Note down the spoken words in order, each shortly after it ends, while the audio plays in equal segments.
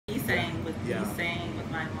sang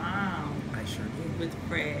with my mom. I sure did. With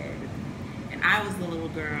Fred, and I was the little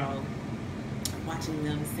girl watching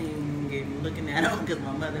them sing and looking at them because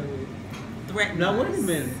my mother would threaten Now us. wait a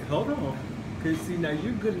minute, hold on, because see now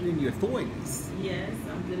you're good in your 30s. Yes,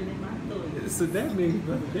 I'm good in my 30s. So that means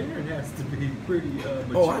Brother Darrin has to be pretty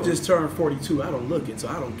mature. Oh, I just turned 42. I don't look it, so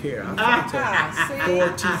I don't care. I'm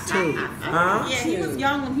 42. Huh? Yeah, he was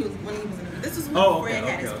young when he was in. This is when Fred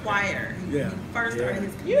had his choir. He first started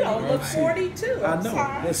his. You don't look 42. I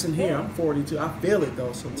know. Listen here, I'm 42. I feel it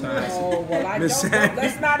though sometimes. Oh well, I don't.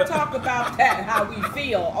 Let's not talk about that. How we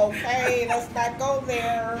feel, okay? Let's not go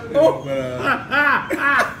there. I'm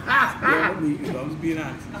just being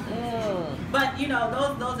honest. But you know,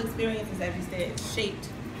 those experiences, as you said, shaped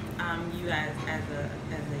you as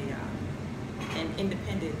an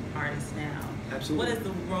independent artist now. Absolutely. What is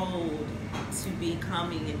the road to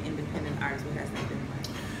becoming an independent artist? What has that been like?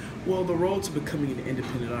 Well, the road to becoming an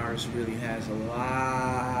independent artist really has a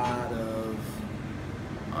lot of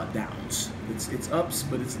downs. It's ups,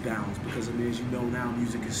 but it's downs because I mean, as you know now,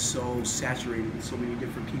 music is so saturated with so many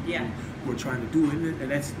different people who are trying to do it, and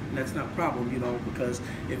that's not a problem, you know, because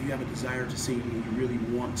if you have a desire to sing and you really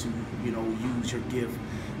want to, you know, use your gift,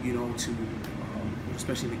 you know, to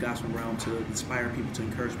especially in the gospel realm, to inspire people, to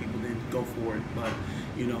encourage people, then go for it. But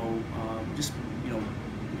you know, just in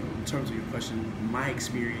terms of your question, my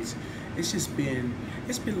experience, it's been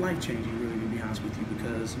life changing, really, to be honest with you,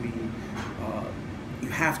 because I mean, you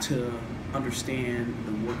have to understand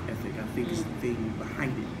the work ethic. I think is the thing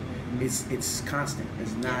behind it. It's constant.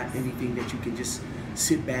 It's not anything that you can just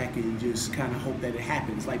sit back and just kind of hope that it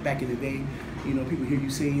happens. Like back in the day, you know, people hear you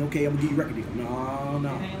saying, "Okay, I'm gonna give you a record deal." No.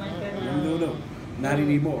 Not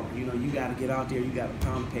anymore. You know, you got to get out there. You got to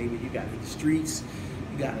pound the pavement. You got to hit the streets.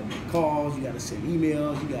 You got to make calls. You got to send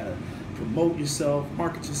emails. You got to promote yourself,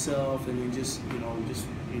 market yourself, and then just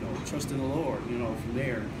trust in the Lord. You know, from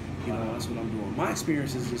there, you know, that's what I'm doing. My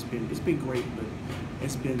experience has just been great, but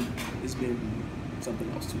it's been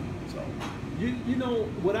something else too. So you know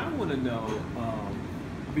what I want to know,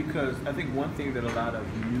 because I think one thing that a lot of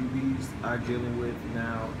newbies are dealing with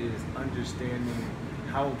now is understanding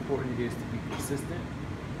how important it is to be persistent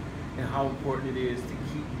and how important it is to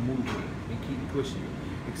keep moving and keep pushing,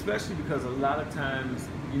 especially because a lot of times,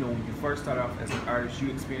 you know, when you first start off as an artist, you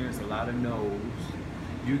experience a lot of no's,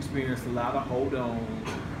 you experience a lot of hold on,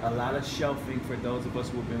 a lot of shelving for those of us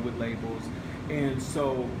who have been with labels, and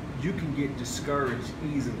so you can get discouraged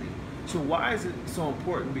easily. So why is it so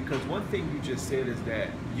important? Because one thing you just said is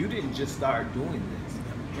that you didn't just start doing this.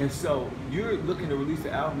 And so you're looking to release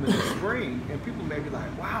the album in the spring, and people may be like,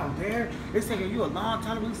 "Wow, Darrin, it's taking you a long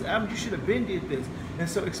time to release the album. You should have been did this." And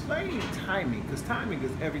so explain timing, because timing is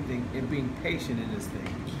everything, and being patient in this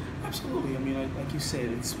thing. Absolutely. I mean, like you said,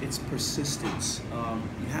 it's persistence.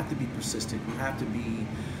 You have to be persistent. You have to be.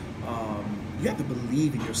 You have to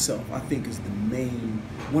believe in yourself. I think is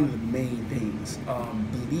one of the main things.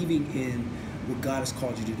 Believing in what God has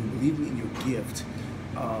called you to do. Believing in your gift.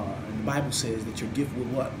 And the Bible says that your gift will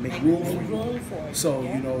what? Make room for you. So,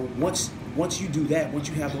 you know, once you do that, once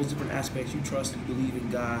you have those different aspects, you trust, you believe in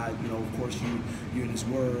God, you know, of course you're in His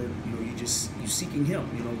Word, you know, you seeking Him.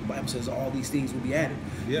 You know, the Bible says all these things will be added.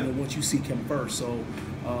 You know, once you seek Him first. So,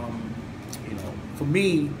 you know, for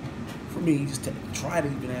me, just to try to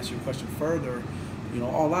even answer your question further, you know,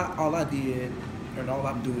 all I did and all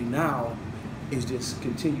I'm doing now is just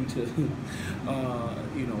continue to,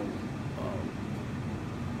 you know.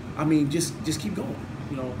 I mean, just keep going,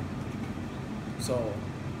 you know. So,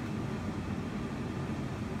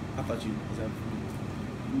 I thought was that?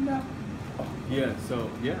 No. Yeah. So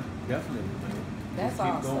definitely, man. That's keep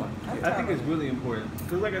awesome. Going. I think it's really important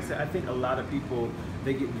because, like I said, I think a lot of people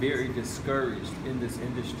they get very discouraged in this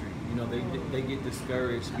industry. You know, they get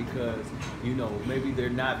discouraged because you know maybe they're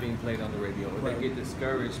not being played on the radio, or they get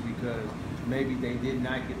discouraged because maybe they did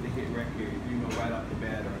not get the hit record, you know, right off the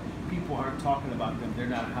bat, or people aren't talking about them. They're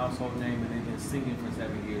not a household name, and they've been singing for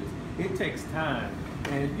 7 years. It takes time.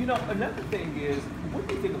 And, you know, another thing is, what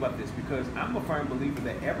do you think about this? Because I'm a firm believer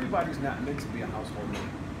that everybody's not meant to be a household name.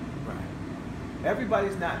 Right.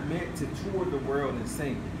 Everybody's not meant to tour the world and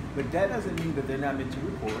sing. But that doesn't mean that they're not meant to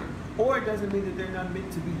record, or it doesn't mean that they're not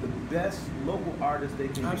meant to be the best local artist they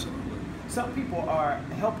can be. Some people are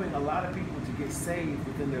helping a lot of people to get saved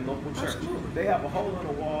within their local church. They have a hole in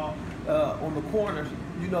the wall on the corner,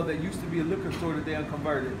 you know, that used to be a liquor store that they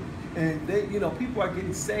unconverted. And they, you know, people are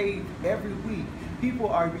getting saved every week. People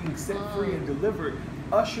are being set free and delivered,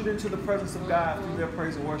 ushered into the presence of God through their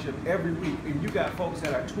praise and worship every week. And you got folks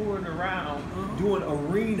that are touring around doing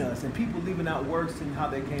arenas and people leaving out worse than how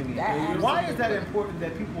they came in. Why is that important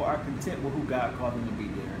that people are content with who God called them to be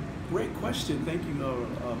there? great question. Thank you,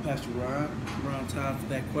 Pastor Ron Todd, for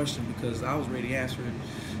that question, because I was ready to answer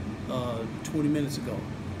it 20 minutes ago.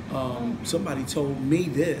 Somebody told me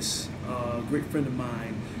this, a great friend of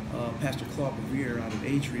mine, Pastor Claude Revere out of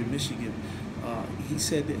Adrian, Michigan. He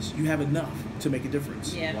said this: you have enough to make a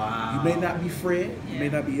difference. Yeah. Wow. You may not be Fred, you may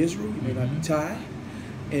not be Israel, you may not be Ty,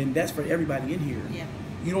 and that's for everybody in here. Yeah.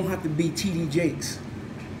 You don't have to be T.D. Jakes,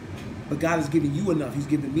 but God has given you enough. He's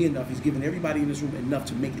given me enough. He's given everybody in this room enough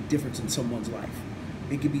to make a difference in someone's life.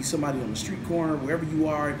 It could be somebody on the street corner, wherever you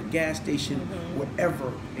are, at the gas station,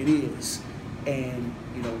 wherever it is. And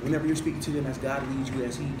you know, whenever you're speaking to them, as God leads you,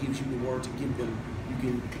 as He gives you the word to give them, you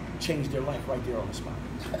can change their life right there on the spot.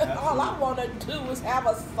 All I want to do is have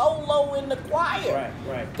a solo in the choir.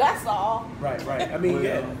 Right. That's all. Right. I mean, Well,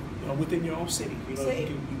 you know, within your own city, you know, you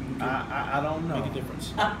can I don't know. make a difference.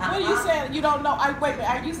 What are you saying? You don't know? Wait a minute.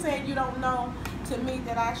 Are you saying you don't know to me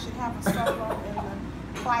that I should have a solo in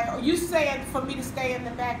the choir? Are you saying for me to stay in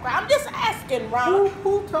the background? I'm just asking, Ron.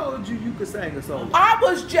 Who told you you could sing a solo? I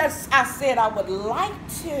said I would like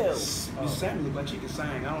to. Miss Sammy look like she can sing.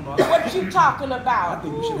 I don't know. What you talking I about?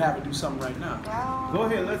 think we should have her do something right now. Go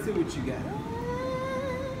ahead, let's see what you got.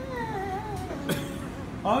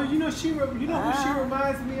 Oh, you know who she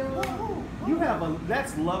reminds me of? You have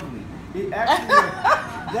that's lovely. It actually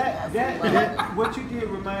that what you did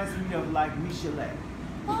reminds me of like Michelet.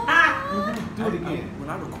 Do it again. When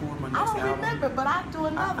I record my I next don't album, remember, but I do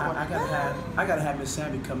another one. I gotta have Miss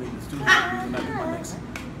Sammy come in the studio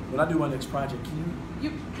when I do my next project. Can You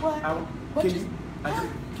what? What can you? you?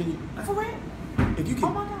 Can you? For real? If you can, Oh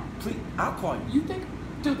my God. please, I'll call you. You think?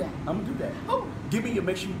 Do that. I'm gonna do that. Oh.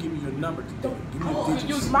 Make sure you give me your number today. Give me I'm your gonna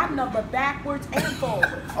digits. use my number backwards and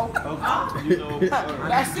forward. Okay. You know,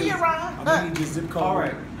 I see you, Ron. I'm gonna need your zip code. all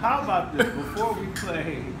right. How about this? Before we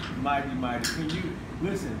play Mighty Mighty, can you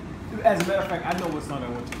listen? As a matter of fact, I know what song I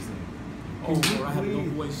want you to sing. Oh, Can you I have no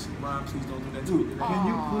please- voice. Ron, please don't do that to Dude, me. can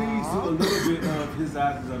you please do a little bit of His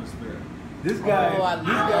Eyes Is on the Sparrow? This guy, Oh, I this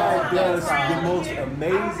love guy does that. the most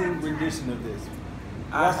amazing rendition of this.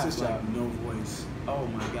 I Watch this, y'all. have no voice. Oh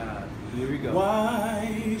my God. Here we go.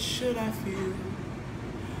 Why should I feel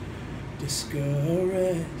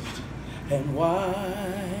discouraged? And why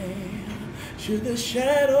should the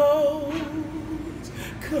shadows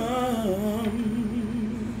come?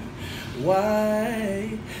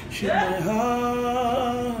 Why should my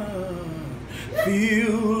heart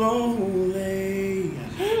feel lonely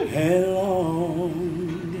and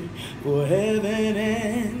long for heaven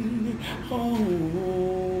and home?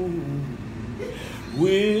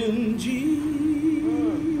 When Jesus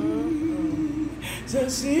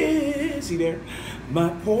is, see there, my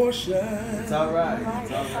portion. It's all right.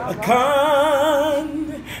 It's all right. A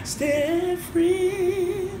constant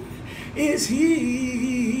friend is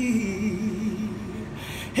He.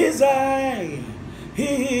 His eye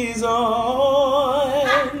is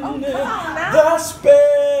on the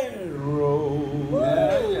sparrow.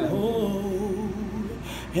 Yeah. Oh,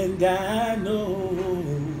 and I know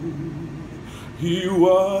He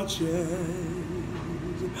watches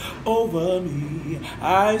over me.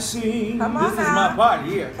 I sing. Come on This is now. my part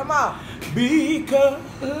here. Come on. Because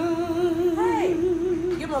Hey,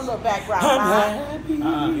 give him a little background. I'm Ron. happy.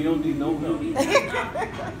 He don't need no help.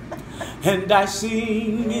 And I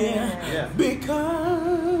sing Yeah.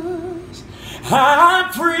 because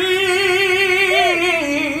I'm free.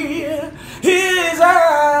 His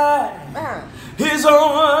eye is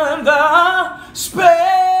on the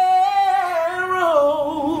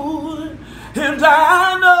sparrow, and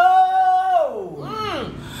I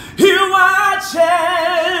know He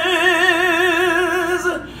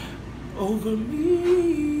watches over me.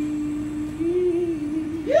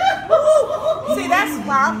 See, that's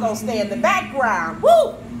why I'm gonna stay in the background.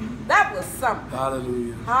 Woo! That was something.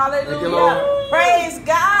 Hallelujah. Hallelujah. Lord. Praise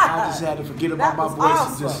God. I just had to forget about That my was voice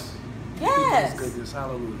awesome. and just Yes. goodness.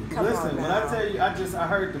 Hallelujah. Come Listen, on when now. I tell you, I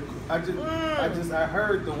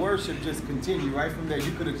heard the worship just continue right from there.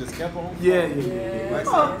 You could have just kept on. Yeah. Right Yes, there. yes.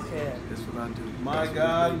 That's what I do. My That's what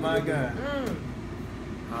God, I my do. God.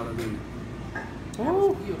 Hallelujah. That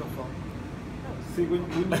was beautiful. See, when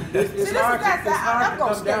See, it's this is hard to, that. it's hard I'm to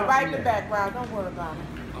gonna come stay down right from in the that. background. Don't worry about it.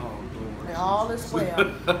 Oh, Lord. And all is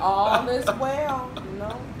well. All is well. You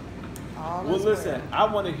know. All Well, is listen, well. I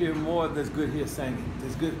want to hear more of this good here singing.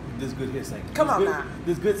 This good here singing. Come This on good, now.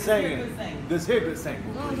 This good singing. good singing. This here good singing.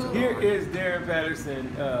 Mhm. Here is Darrin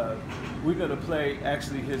Patterson. We're gonna play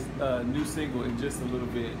actually his new single in just a little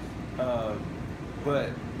bit. But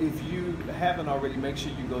if you haven't already, make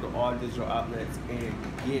sure you go to all digital outlets and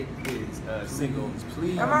get his single.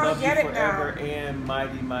 Please. Come on, Love get You it Forever now. and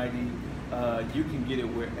Mighty Mighty. You can get it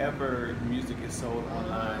wherever music is sold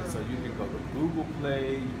online. So you can go to Google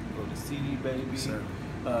Play, you can go to CD Baby,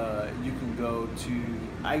 you can go to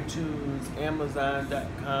iTunes,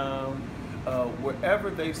 Amazon.com, wherever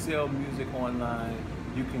they sell music online.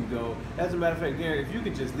 You can go. As a matter of fact, Darrin, if you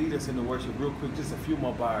could just lead us into worship real quick, just a few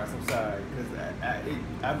more bars. I'm sorry, because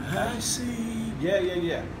I see.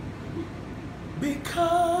 Yeah.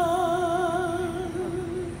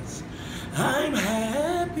 Because I'm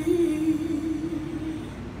happy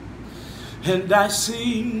and I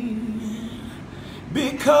sing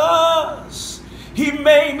because He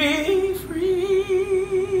made me free.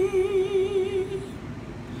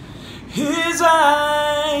 His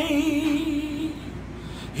eye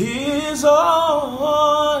is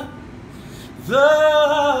on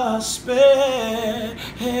the sparrow,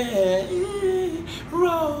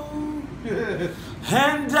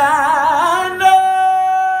 and I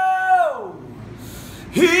know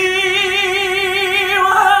He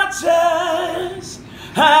watches.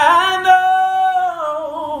 I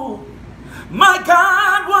know my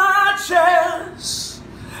God watches.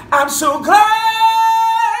 I'm so glad.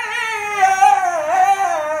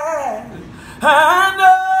 I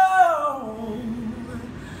know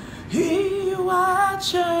He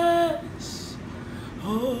watches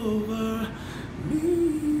over me.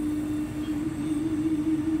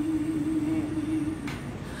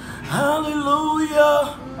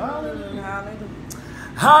 Hallelujah.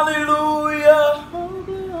 Hallelujah.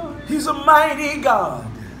 He's a mighty God.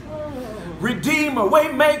 Redeemer,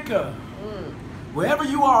 Waymaker. Wherever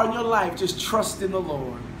you are in your life, just trust in the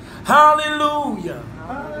Lord. Hallelujah.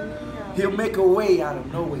 He'll make a way out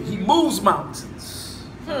of no way. He moves mountains.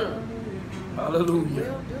 Hallelujah.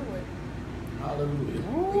 He'll do it. Hallelujah.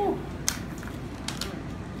 Woo.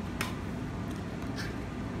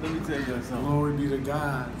 Let me tell you something. Glory be to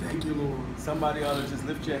God. Thank you, Lord. Somebody ought to just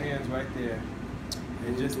lift your hands right there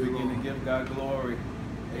and just Thank you, begin to Lord. give God glory.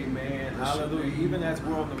 Amen. Bless your Hallelujah. name. Even as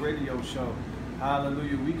we're on the radio show,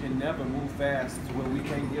 hallelujah, we can never move fast where we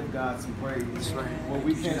can't give God some praise. That's right. Where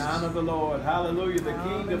we can honor the Lord. Hallelujah. The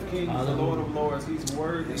King of Kings, the Hallelujah. Lord of Lords. He's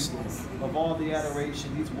worthy Yes, Lord. of all the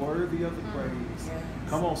adoration. He's worthy of the praise.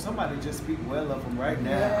 Come on, somebody just speak well of Him right now.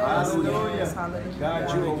 Yes. Hallelujah. Yes. Hallelujah. God,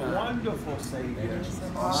 you're a Mighty God. wonderful Savior. Yes.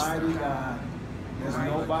 Mighty God. There's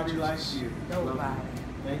Mighty nobody God. like you. Nobody.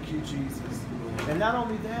 Thank you, Jesus. And not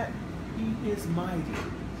only that, He is mighty.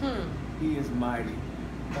 He is mighty.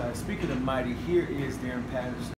 Speaking of mighty, here is Darrin Patterson.